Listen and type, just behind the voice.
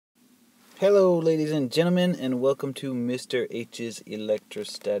Hello, ladies and gentlemen, and welcome to Mr. H's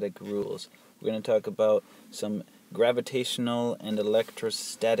Electrostatic Rules. We're going to talk about some gravitational and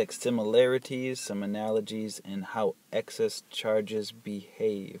electrostatic similarities, some analogies, and how excess charges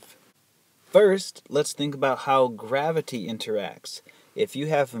behave. First, let's think about how gravity interacts. If you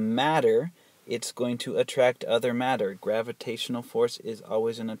have matter, it's going to attract other matter. Gravitational force is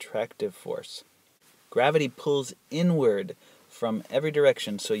always an attractive force. Gravity pulls inward from every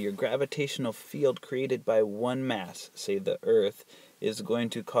direction, so your gravitational field created by one mass, say the Earth, is going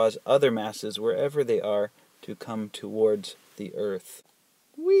to cause other masses, wherever they are, to come towards the Earth.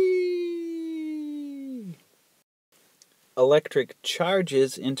 Whee! Electric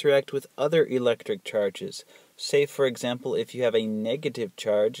charges interact with other electric charges. Say, for example, if you have a negative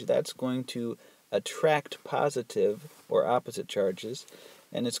charge, that's going to attract positive or opposite charges,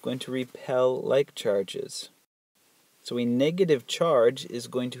 and it's going to repel like charges. So a negative charge is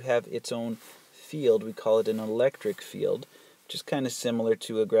going to have its own field. We call it an electric field, which is kind of similar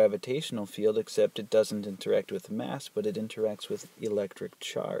to a gravitational field, except it doesn't interact with mass, but it interacts with electric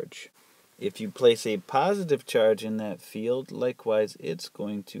charge. If you place a positive charge in that field, likewise, it's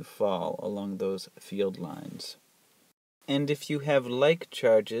going to fall along those field lines. And if you have like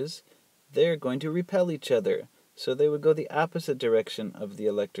charges, they're going to repel each other. So they would go the opposite direction of the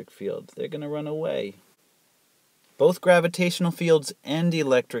electric field. They're going to run away. Both gravitational fields and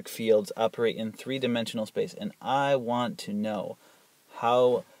electric fields operate in three-dimensional space, and I want to know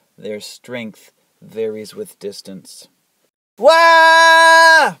how their strength varies with distance.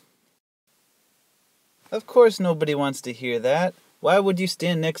 Wah! Of course nobody wants to hear that. Why would you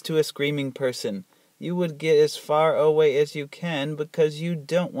stand next to a screaming person? You would get as far away as you can because you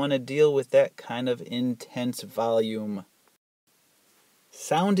don't want to deal with that kind of intense volume.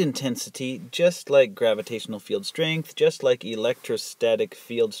 Sound intensity, just like gravitational field strength, just like electrostatic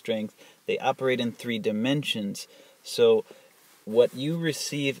field strength, they operate in three dimensions. So what you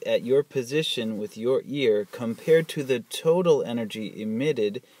receive at your position with your ear compared to the total energy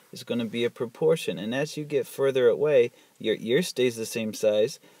emitted is going to be a proportion. And as you get further away, your ear stays the same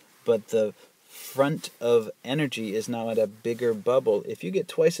size, but the front of energy is now at a bigger bubble. If you get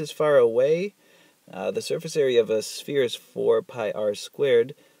twice as far away, the surface area of a sphere is 4 pi r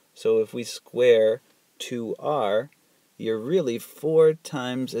squared, so if we square 2r, you're really 4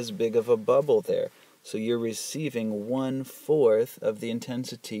 times as big of a bubble there. So you're receiving 1/4 of the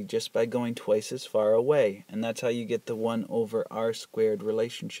intensity just by going twice as far away, and that's how you get the 1 over r squared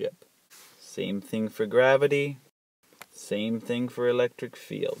relationship. Same thing for gravity, same thing for electric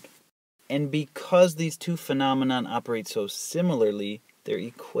field. And because these two phenomena operate so similarly, their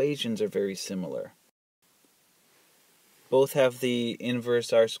equations are very similar. Both have the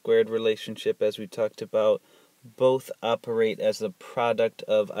inverse r squared relationship, as we talked about. Both operate as the product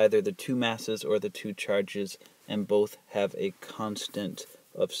of either the two masses or the two charges, and both have a constant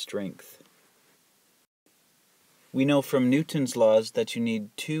of strength. We know from Newton's laws that you need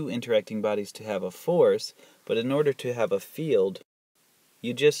two interacting bodies to have a force, but in order to have a field,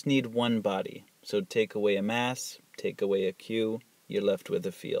 you just need one body. So take away a mass, take away a q, you're left with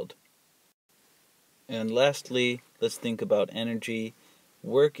a field. And lastly, let's think about energy.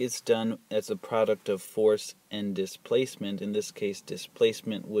 Work is done as a product of force and displacement. In this case,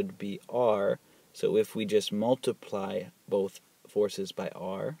 displacement would be r. So if we just multiply both forces by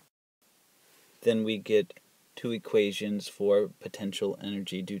r, then we get two equations for potential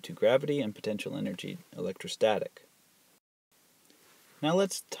energy due to gravity and potential energy electrostatic. Now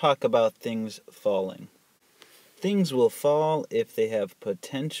let's talk about things falling. Things will fall if they have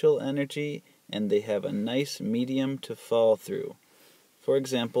potential energy and they have a nice medium to fall through. For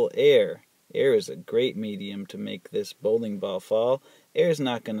example, air. Air is a great medium to make this bowling ball fall. Air is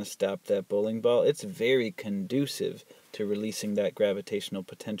not going to stop that bowling ball. It's very conducive to releasing that gravitational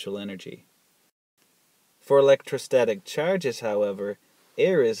potential energy. For electrostatic charges, however,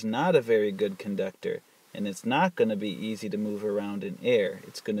 air is not a very good conductor, and it's not going to be easy to move around in air.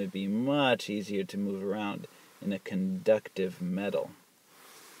 It's going to be much easier to move around in a conductive metal.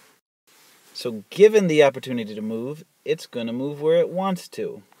 So given the opportunity to move, it's going to move where it wants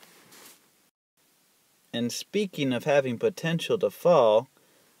to. And speaking of having potential to fall,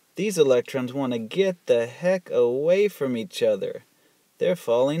 these electrons want to get the heck away from each other. They're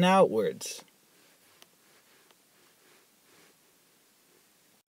falling outwards.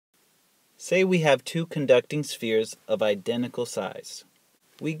 Say we have two conducting spheres of identical size.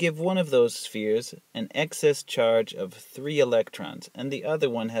 We give one of those spheres an excess charge of 3 electrons, and the other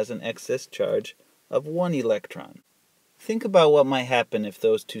one has an excess charge of 1 electron. Think about what might happen if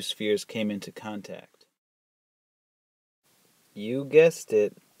those two spheres came into contact. You guessed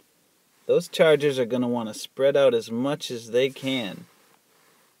it. those charges are going to want to spread out as much as they can.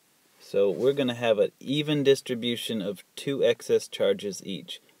 So we're going to have an even distribution of 2 excess charges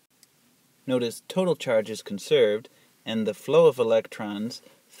each. Notice total charge is conserved, and the flow of electrons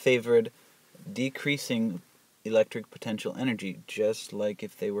favored decreasing electric potential energy, just like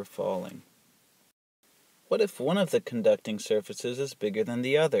if they were falling. What if one of the conducting surfaces is bigger than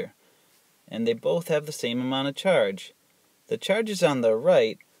the other, and they both have the same amount of charge? The charges on the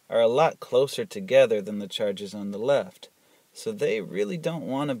right are a lot closer together than the charges on the left, so they really don't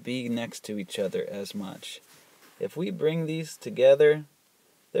want to be next to each other as much. If we bring these together,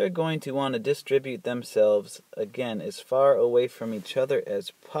 they're going to want to distribute themselves, again, as far away from each other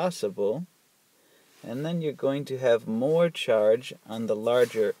as possible, and then you're going to have more charge on the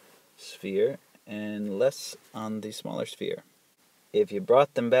larger sphere and less on the smaller sphere. If you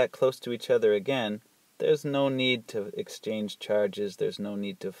brought them back close to each other again, there's no need to exchange charges, there's no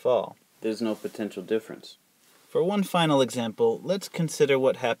need to fall. There's no potential difference. For one final example, let's consider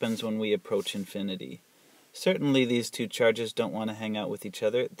what happens when we approach infinity. Certainly these two charges don't want to hang out with each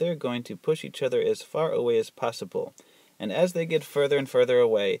other, they're going to push each other as far away as possible. And as they get further and further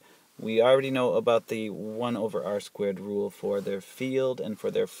away, we already know about the 1 over r squared rule for their field and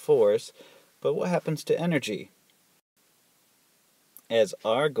for their force, but what happens to energy? As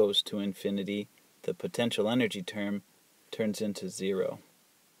r goes to infinity, the potential energy term turns into 0.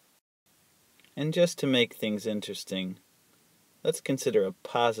 And just to make things interesting, let's consider a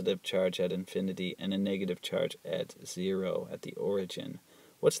positive charge at infinity and a negative charge at 0 at the origin.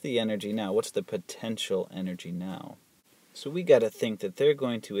 What's the energy now? What's the potential energy now? So we got to think that they're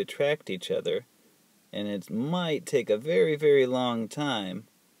going to attract each other, and it might take a very, very long time,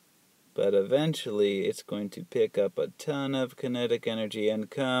 but eventually it's going to pick up a ton of kinetic energy and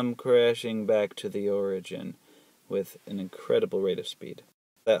come crashing back to the origin with an incredible rate of speed.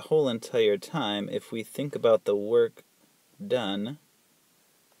 That whole entire time, if we think about the work done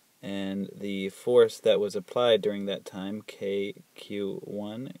and the force that was applied during that time,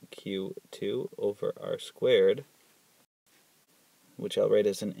 kq1 q2 over r squared, which I'll write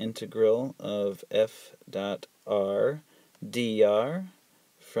as an integral of f dot r dr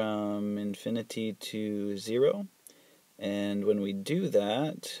from infinity to 0. And when we do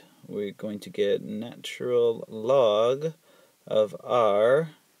that, we're going to get natural log of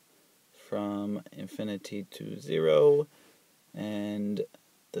r from infinity to 0. And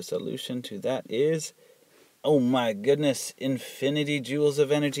the solution to that is, oh my goodness, infinity joules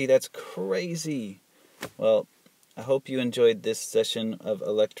of energy. That's crazy. Well, I hope you enjoyed this session of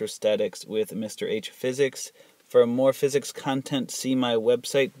Electrostatics with MrHphysics. For more physics content, see my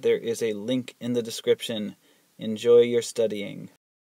website. There is a link in the description. Enjoy your studying.